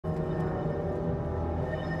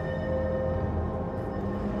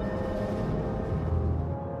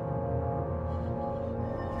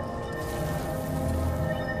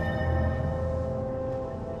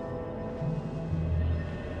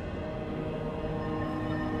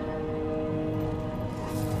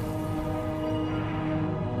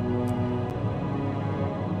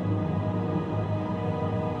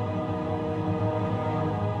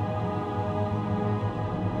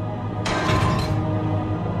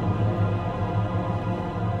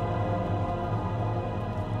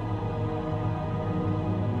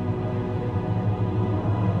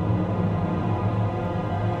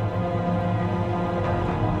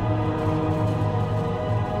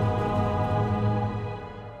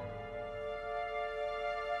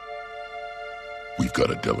We've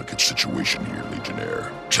got a delicate situation here,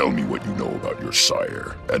 Legionnaire. Tell me what you know about your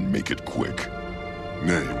sire, and make it quick.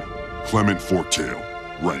 Name: Clement Forktail.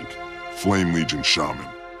 Rank: Flame Legion Shaman.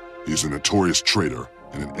 He's a notorious traitor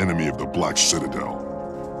and an enemy of the Black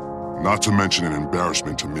Citadel. Not to mention an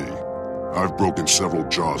embarrassment to me. I've broken several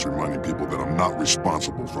jaws reminding people that I'm not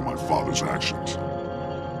responsible for my father's actions.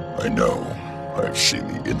 I know. I've seen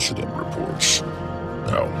the incident reports.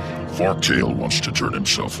 Now, Forktail wants to turn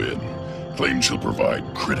himself in. Claims he'll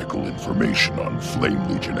provide critical information on Flame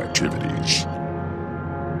Legion activities.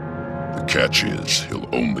 The catch is, he'll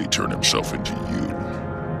only turn himself into you.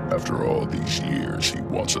 After all these years, he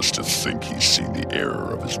wants us to think he's seen the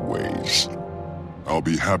error of his ways. I'll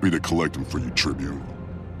be happy to collect him for you, Tribune.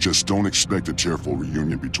 Just don't expect a tearful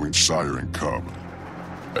reunion between Sire and Cub.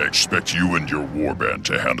 I expect you and your warband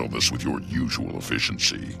to handle this with your usual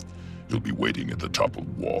efficiency. He'll be waiting at the top of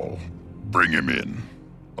the wall. Bring him in.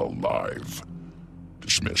 Alive.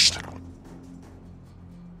 Dismissed.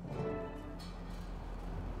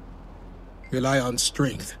 Rely on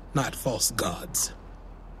strength, not false gods.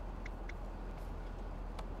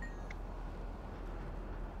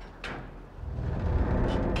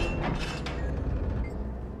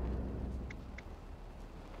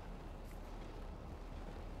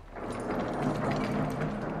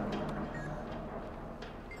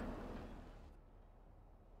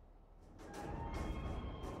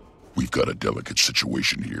 We've got a delicate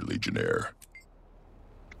situation here, Legionnaire.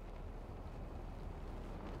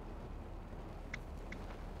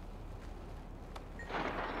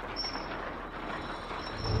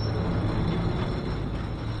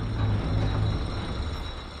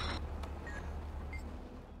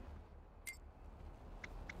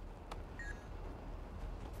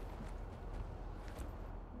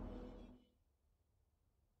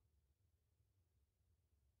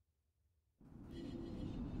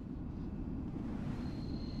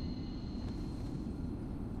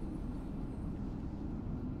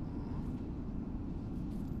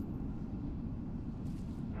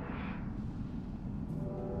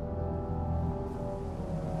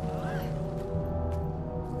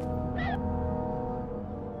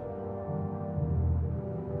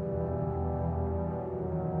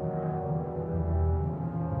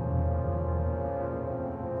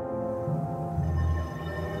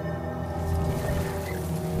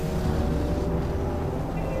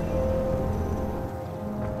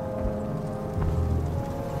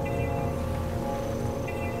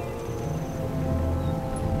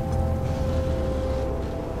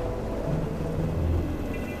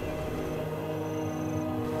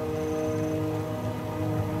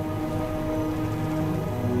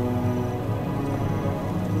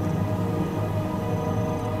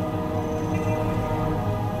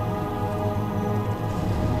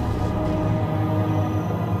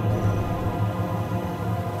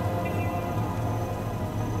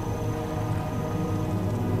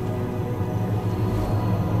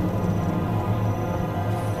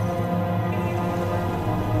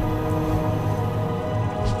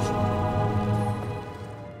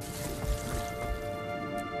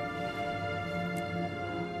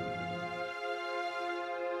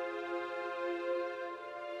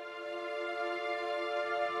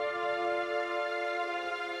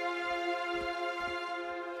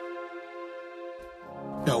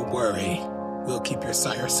 Don't worry. We'll keep your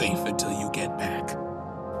sire safe until you get back.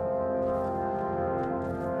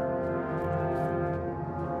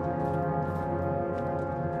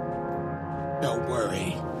 Don't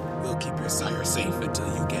worry. We'll keep your sire safe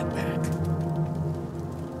until you get back.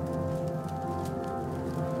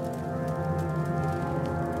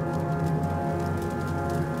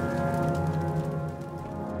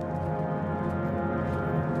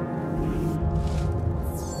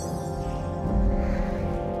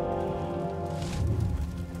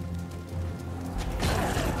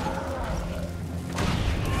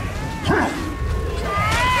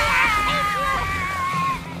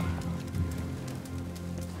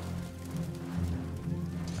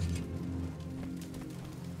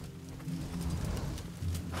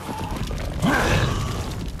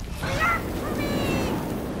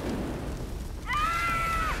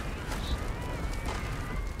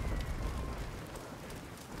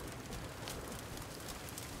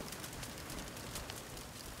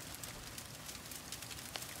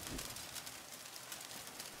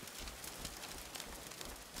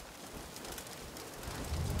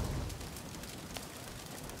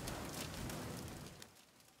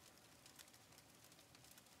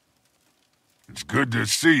 It's good to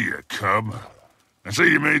see you, Cub. I see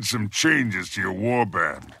you made some changes to your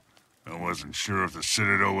warband. I wasn't sure if the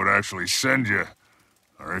Citadel would actually send you,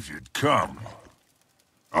 or if you'd come.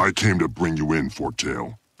 I came to bring you in,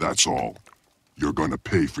 Forktail. That's all. You're gonna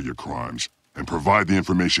pay for your crimes, and provide the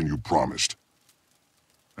information you promised.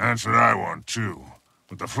 That's what I want, too.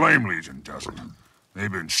 But the Flame Legion doesn't.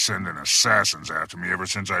 They've been sending assassins after me ever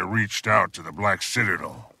since I reached out to the Black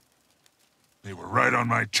Citadel. They were right on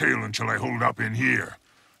my tail until I holed up in here.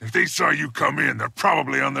 If they saw you come in, they're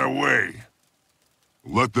probably on their way.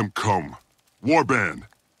 Let them come. Warband,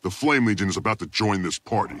 the Flame Legion is about to join this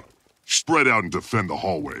party. Spread out and defend the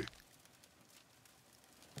hallway.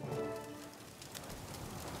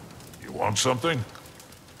 You want something?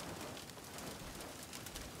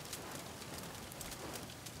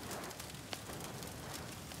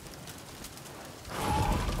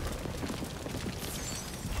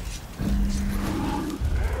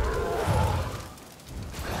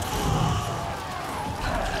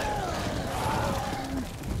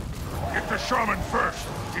 Get the shaman first.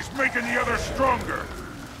 He's making the others stronger.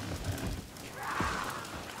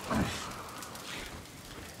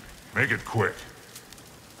 Make it quick.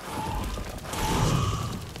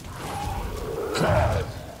 I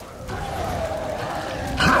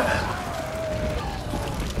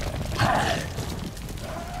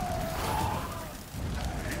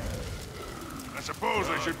suppose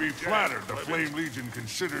I should be flattered the Flame Legion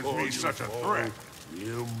considers me such a threat.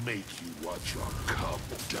 We'll make you watch your cub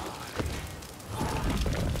die.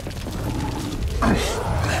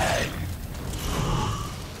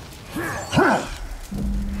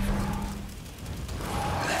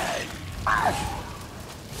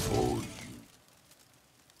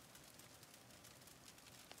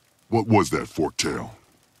 What was that, Forktail?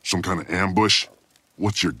 Some kind of ambush?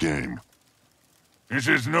 What's your game? This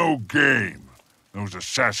is no game. Those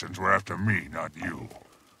assassins were after me, not you.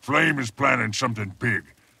 Flame is planning something big,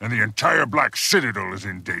 and the entire Black Citadel is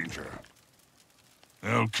in danger.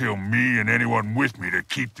 They'll kill me and anyone with me to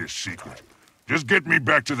keep this secret. Just get me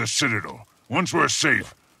back to the Citadel. Once we're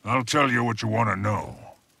safe, I'll tell you what you want to know.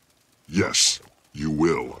 Yes, you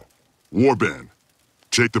will. Warband,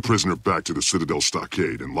 take the prisoner back to the Citadel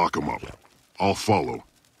stockade and lock him up. I'll follow,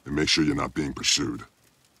 and make sure you're not being pursued.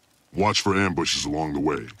 Watch for ambushes along the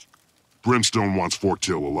way. Brimstone wants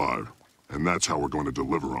Forktail alive, and that's how we're going to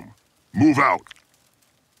deliver him. Move out!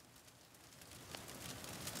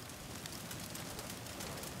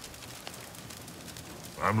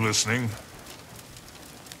 I'm listening.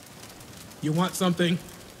 You want something?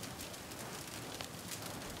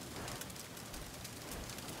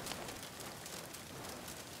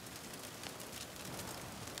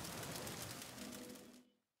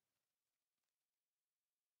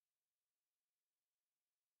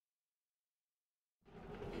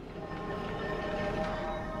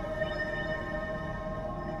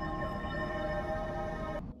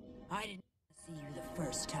 I didn't see you the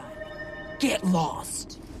first time. Get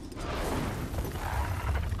lost!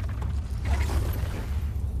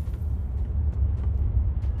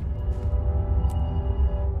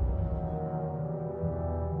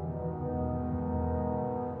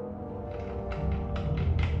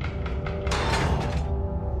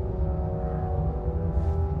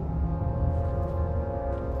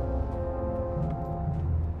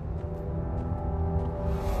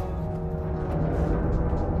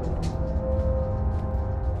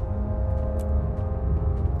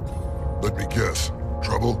 Let me guess.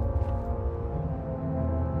 Trouble?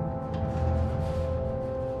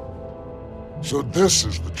 So this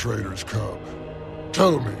is the traitor's cub.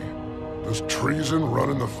 Tell me, does treason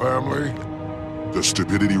run in the family? The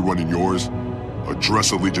stupidity running yours?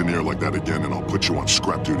 Address a Legionnaire like that again and I'll put you on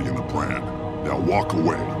scrap duty in the brand. Now walk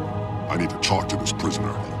away. I need to talk to this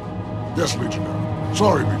prisoner. Yes, Legionnaire.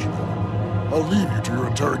 Sorry, Legionnaire. I'll leave you to your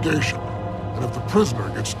interrogation. And if the prisoner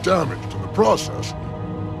gets damaged in the process,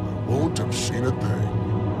 I won't have seen a thing.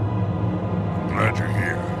 Glad you're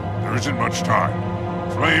here. There isn't much time.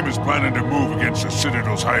 Flame is planning to move against the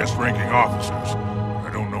Citadel's highest-ranking officers. I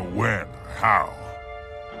don't know when or how.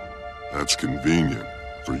 That's convenient.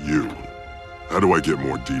 For you. How do I get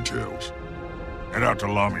more details? Head out to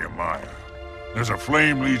Lamia Maya. There's a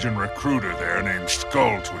Flame Legion recruiter there named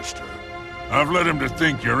Skull Twister. I've led him to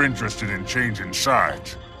think you're interested in changing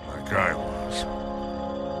sides, like I was.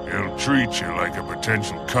 He'll treat you like a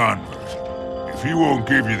potential convert. If he won't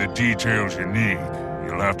give you the details you need,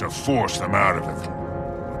 you'll have to force them out of him.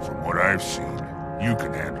 But from what I've seen, you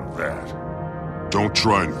can handle that. Don't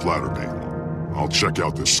try and flatter me. I'll check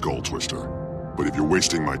out this Skull Twister. But if you're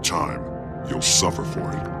wasting my time, you'll suffer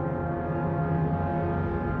for it.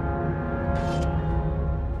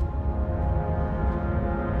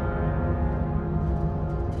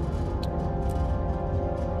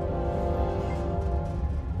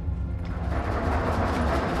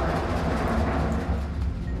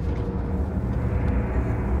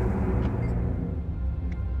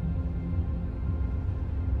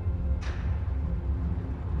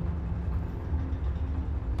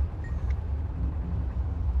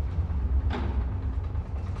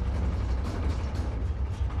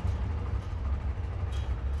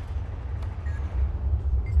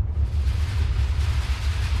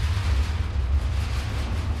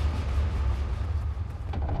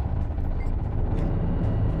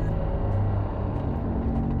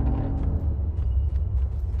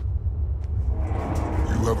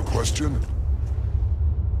 question?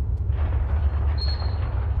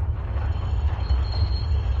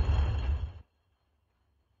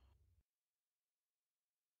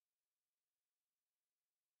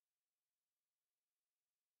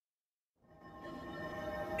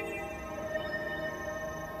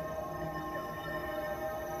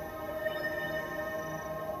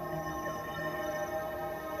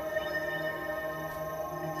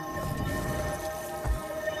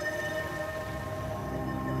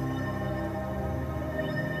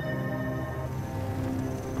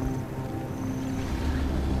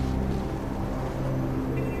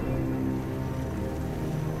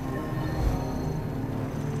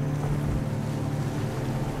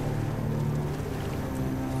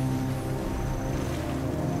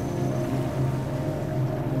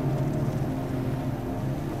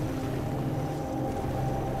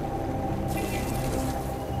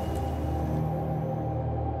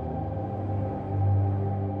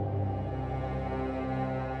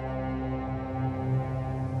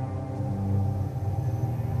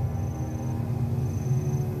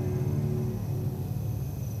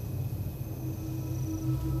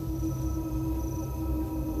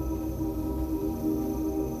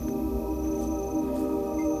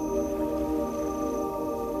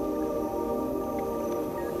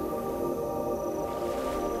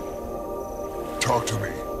 Talk to me.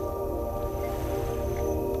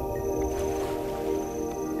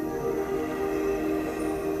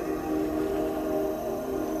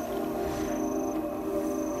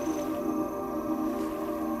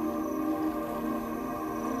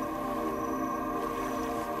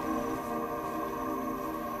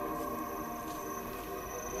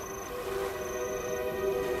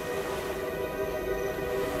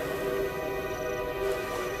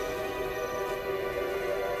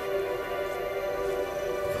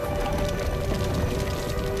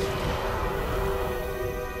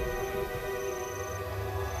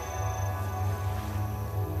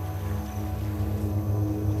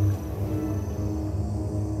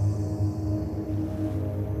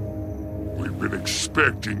 Been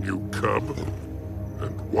expecting you, cub,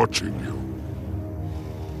 and watching you.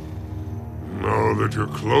 Now that you're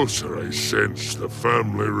closer, I sense the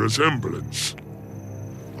family resemblance.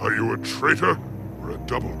 Are you a traitor, or a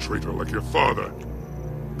double traitor like your father?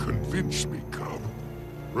 Convince me, cub.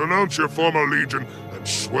 Renounce your former legion and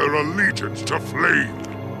swear allegiance to Flame.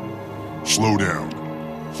 Slow down.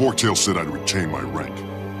 Forktail said I'd retain my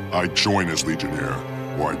rank. I join as Legionnaire,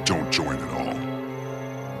 or I don't join at all.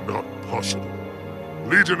 Not possible.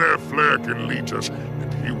 Legionnaire Flair can lead us,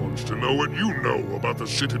 and he wants to know what you know about the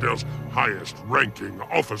Citadel's highest-ranking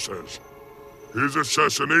officers. His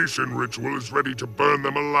assassination ritual is ready to burn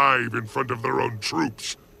them alive in front of their own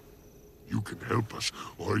troops. You can help us,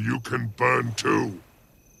 or you can burn too.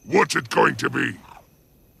 What's it going to be?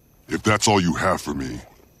 If that's all you have for me,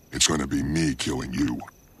 it's going to be me killing you,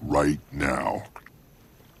 right now.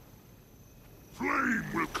 Flame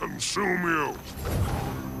will consume you.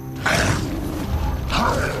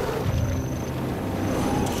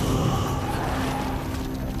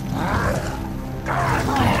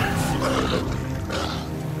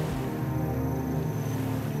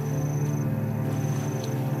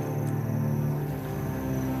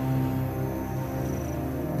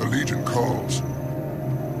 The Legion calls.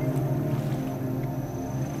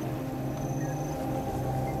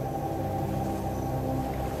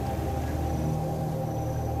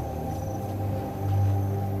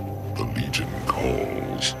 The Legion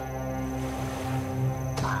calls.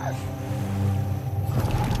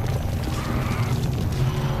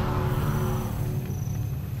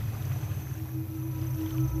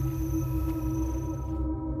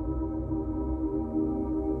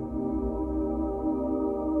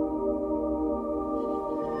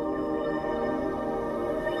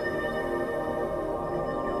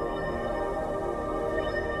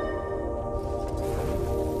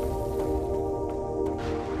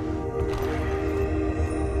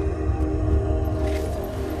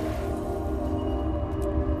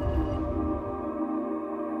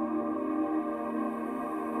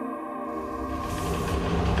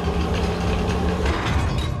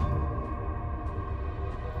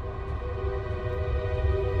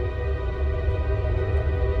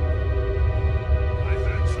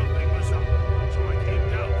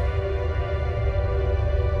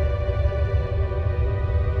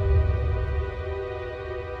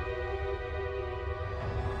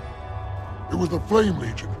 It was the Flame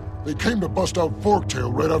Legion. They came to bust out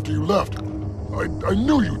Forktail right after you left. I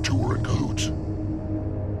knew you two were in cahoots.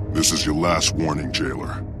 This is your last warning,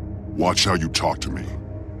 Jailer. Watch how you talk to me.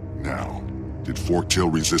 Now, did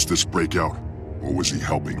Forktail resist this breakout, or was he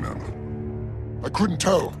helping them? I couldn't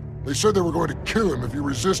tell. They said they were going to kill him if he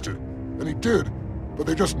resisted, and he did, but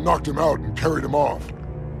they just knocked him out and carried him off.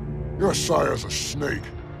 Your sire's a snake.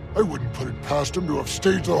 I wouldn't put it past him to have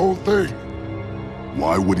staged the whole thing.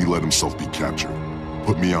 Why would he let himself be captured,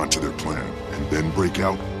 put me onto their plan, and then break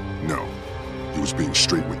out? No. He was being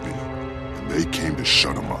straight with me, and they came to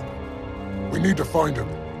shut him up. We need to find him.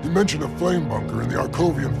 He mentioned a flame bunker in the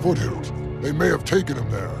Arkovian foothills. They may have taken him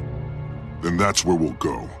there. Then that's where we'll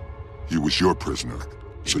go. He was your prisoner,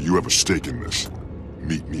 so you have a stake in this.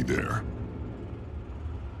 Meet me there.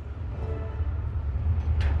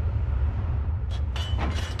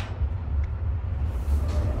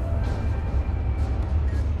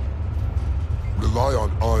 Rely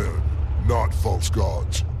on iron, not false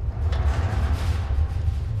gods.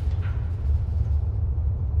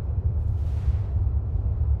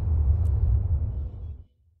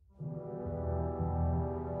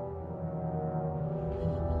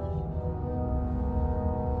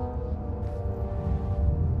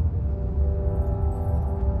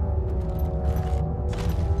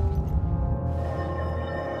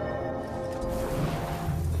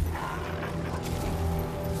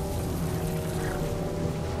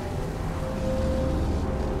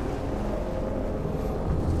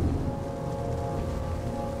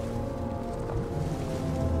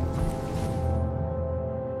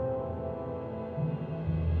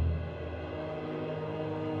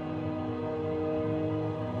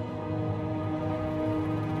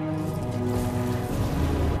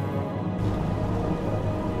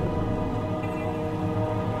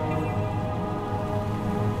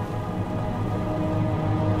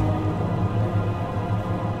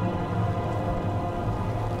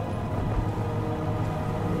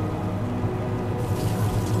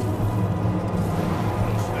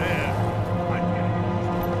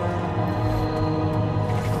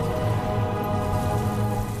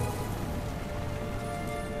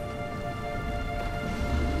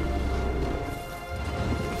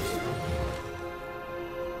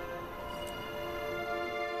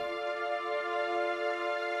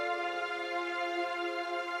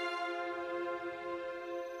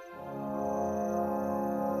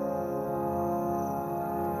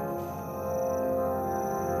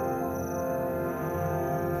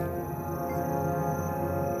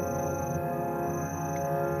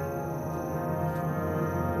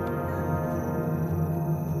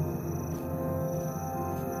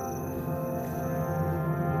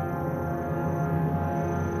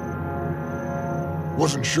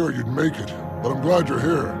 Wasn't sure you'd make it, but I'm glad you're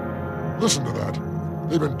here. Listen to that.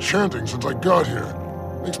 They've been chanting since I got here.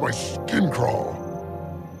 Makes my skin crawl.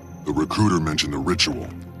 The recruiter mentioned the ritual.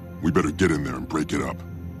 We better get in there and break it up.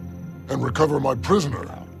 And recover my prisoner.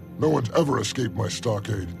 No one's ever escaped my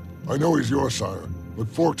stockade. I know he's your sire, but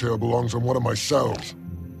Forktail belongs on one of my cells.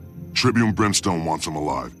 Tribune Brimstone wants him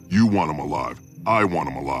alive. You want him alive. I want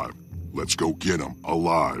him alive. Let's go get him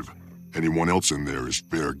alive. Anyone else in there is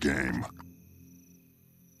fair game.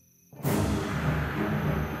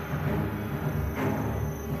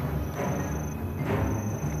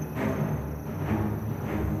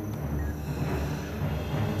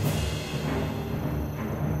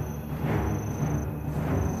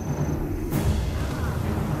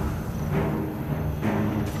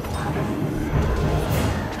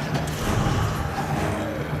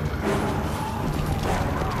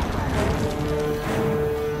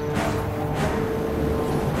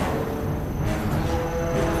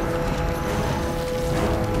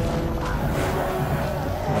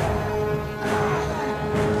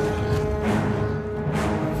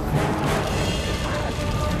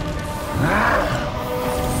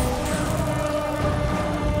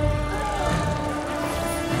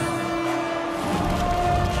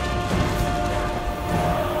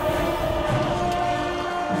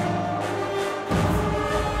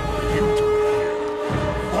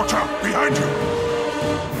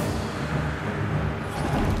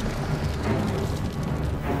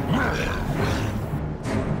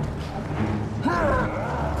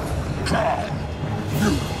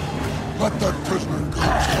 Let that prisoner go so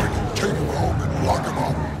I can take him home and lock him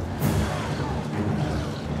up.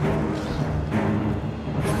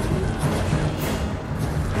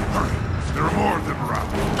 Hurry! There are more of them around.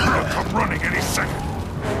 They'll come running any second.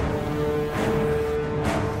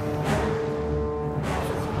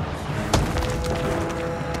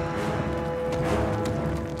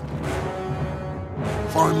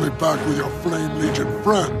 Finally back with your Flame Legion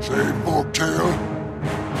friends, eh, Forktail?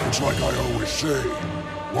 It's like I always say,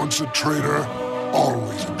 once a traitor,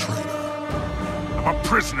 always a traitor. I'm a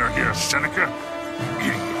prisoner here, Seneca.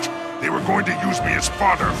 Idiot. They were going to use me as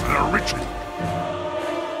fodder for their ritual.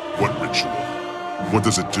 What ritual? What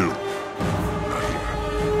does it do? Not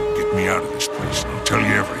here. Get me out of this place and I'll tell you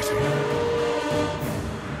everything.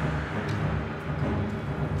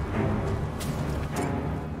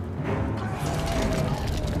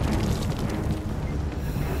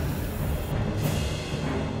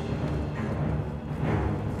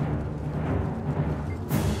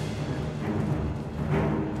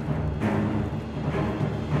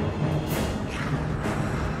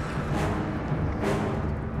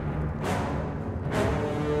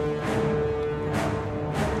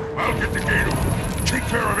 I'll get the gate open. Take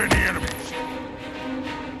care of any enemies.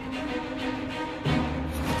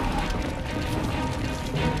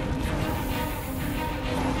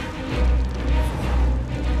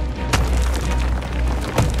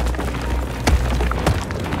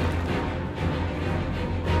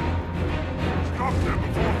 Stop them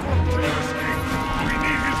before Forktail escapes. We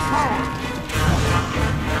need his power.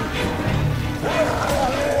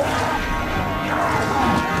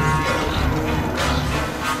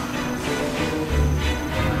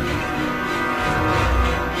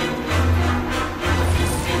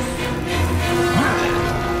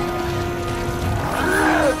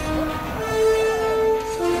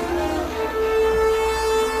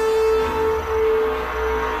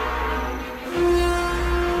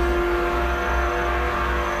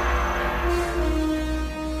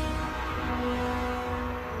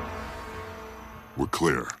 We're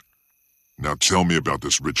clear. Now tell me about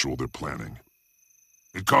this ritual they're planning.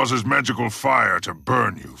 It causes magical fire to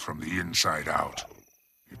burn you from the inside out.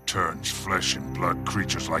 It turns flesh and blood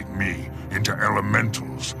creatures like me into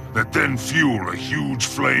elementals that then fuel a huge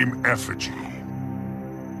flame effigy.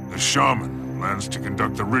 The shaman plans to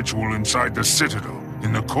conduct the ritual inside the Citadel,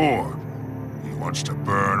 in the core. He wants to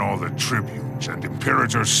burn all the Tribunes and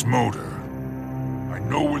Imperator Smolder. I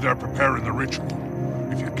know where they're preparing the ritual.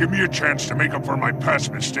 If you give me a chance to make up for my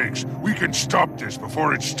past mistakes, we can stop this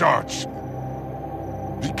before it starts.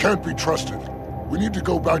 He can't be trusted. We need to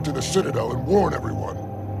go back to the Citadel and warn everyone.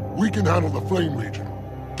 We can handle the Flame Legion.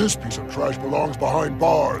 This piece of trash belongs behind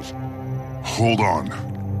bars. Hold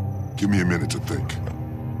on. Give me a minute to think.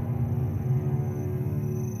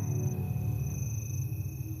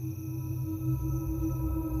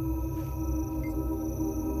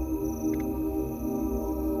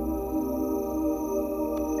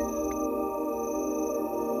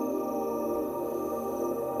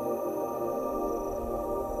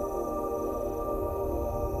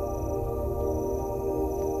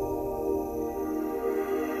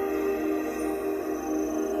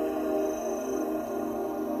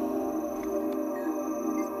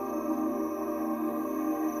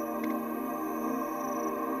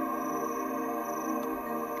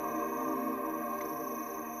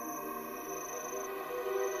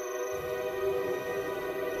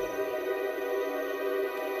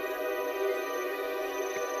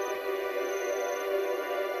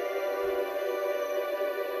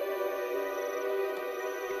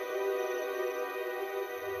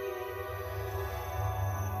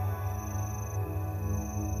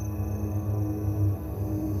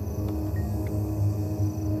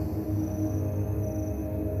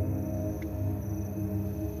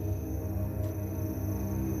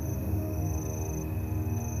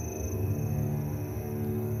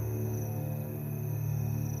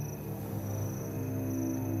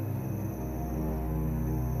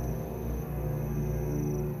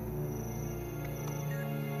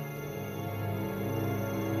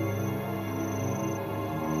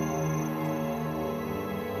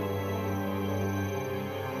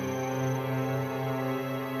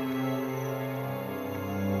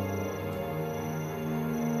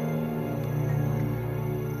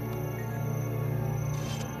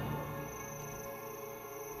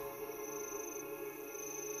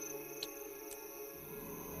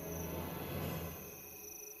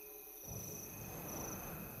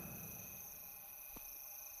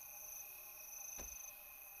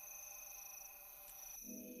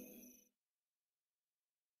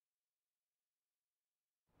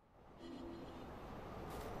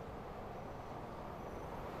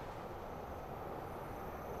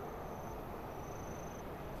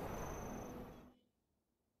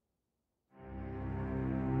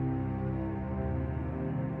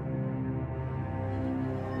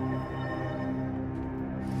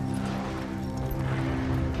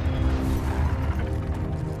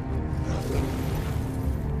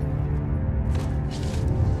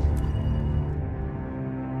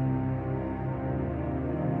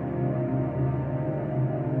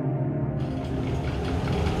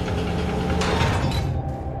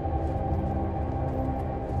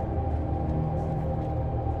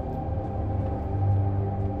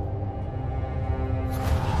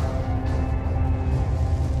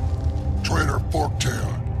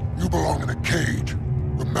 cage.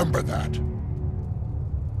 Remember that.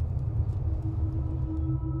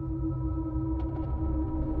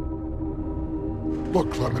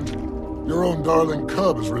 Look, Clement. Your own darling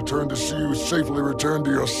cub has returned to see you safely returned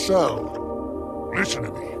to your cell. Listen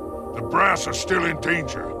to me. The brass are still in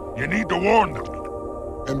danger. You need to warn them.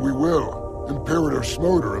 And we will. Imperator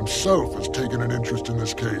Smoder himself has taken an interest in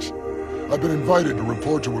this case. I've been invited to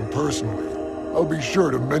report to him personally. I'll be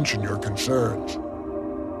sure to mention your concerns.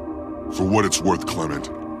 For what it's worth, Clement,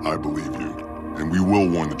 I believe you. And we will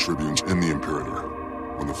warn the Tribunes and the Imperator.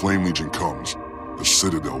 When the Flame Legion comes, the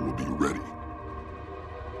Citadel will be ready.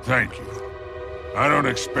 Thank you. I don't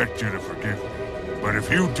expect you to forgive me, but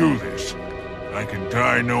if you do this, I can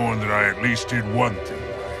die knowing that I at least did one thing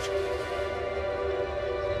right.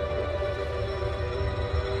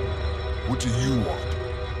 What do you want?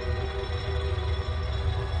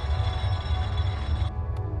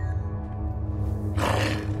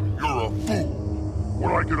 You're a fool!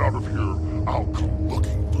 When I get out of here, I'll come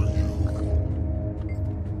looking for you.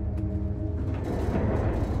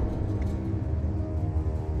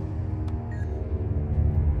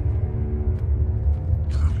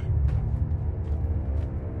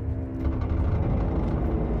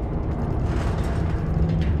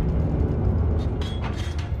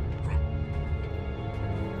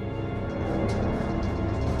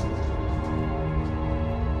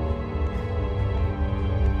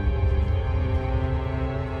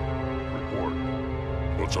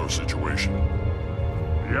 What's our situation?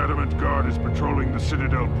 The Adamant Guard is patrolling the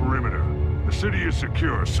Citadel perimeter. The city is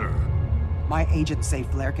secure, sir. My agents say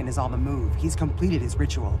Flarekin is on the move. He's completed his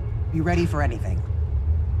ritual. Be ready for anything.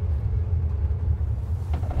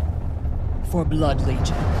 For Blood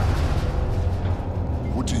Legion.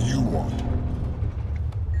 What do you want?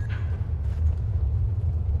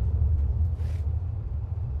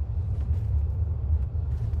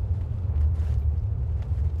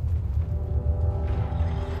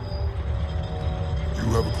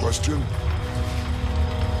 You have a question?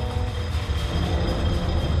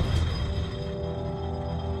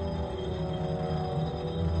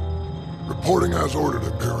 Reporting as ordered,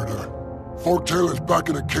 Imperator. Forktail is back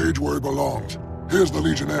in a cage where he belongs. Here's the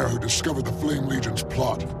Legionnaire who discovered the Flame Legion's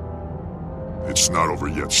plot. It's not over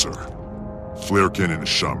yet, sir. Flarekin and his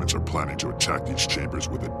shamans are planning to attack these chambers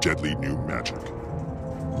with a deadly new magic.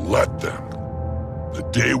 Let them. The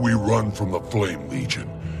day we run from the Flame Legion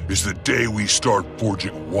is the day we start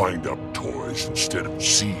forging wind-up toys instead of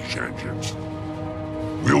siege engines.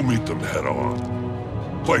 We'll meet them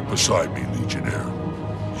head-on. Fight beside me, Legionnaire.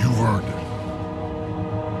 You've earned it.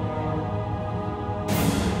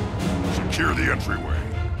 Secure the entryway.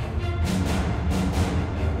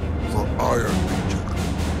 For Iron Legion.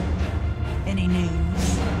 Any news?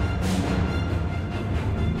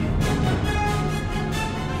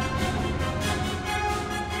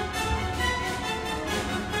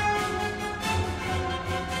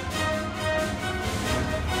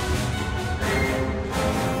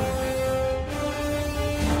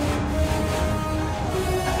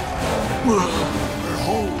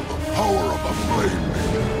 Behold the power of the Flame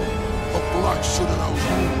Legion. The Black Citadel's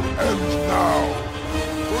rule ends now.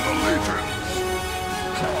 For the Legions!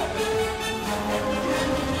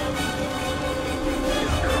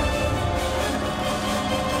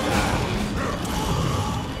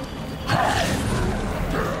 I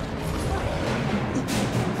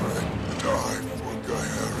die for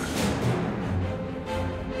Gaeris.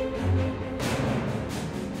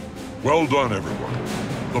 Well done, everyone.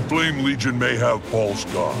 The Flame Legion may have false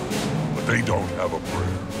gods, but they don't have a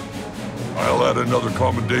prayer. I'll add another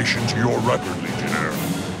commendation to your record, Legionnaire.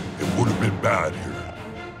 It would have been bad here,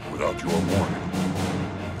 without your warning.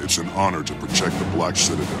 It's an honor to protect the Black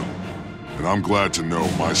Citadel, and I'm glad to know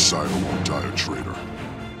my sire won't die a traitor.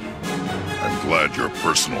 I'm glad your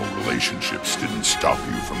personal relationships didn't stop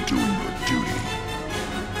you from doing your duty.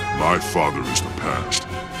 My father is the past.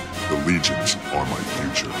 The Legions are my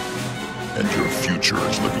future. And your future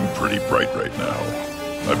is looking pretty bright right now.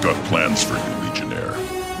 I've got plans for you, Legionnaire.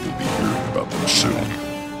 You'll be hearing about them soon.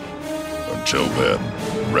 Until then,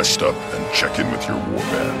 rest up and check in with your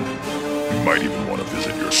warband. You might even want to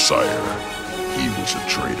visit your sire. He was a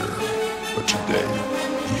traitor, but today,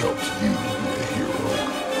 he helped you be a hero.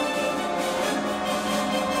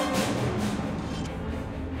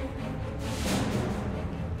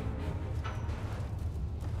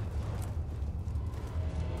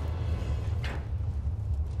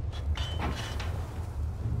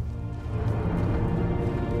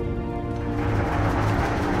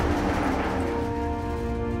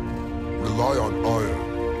 Rely on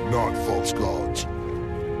iron, not false gods.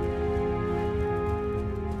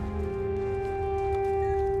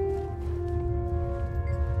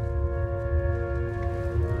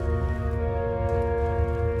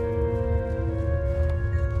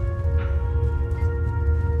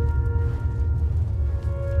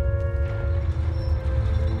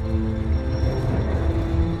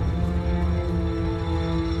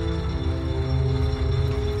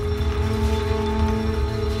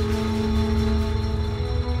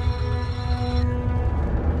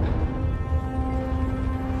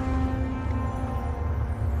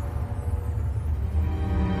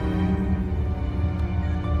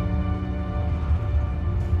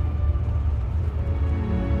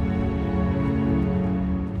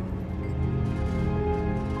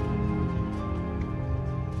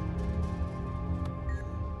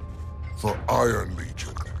 for Iron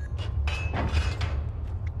Legion.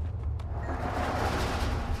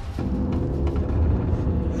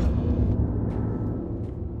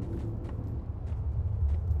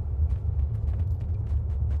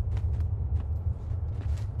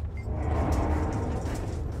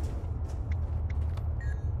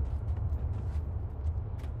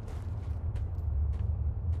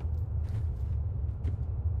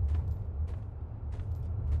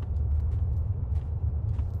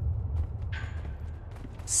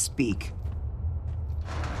 Speak.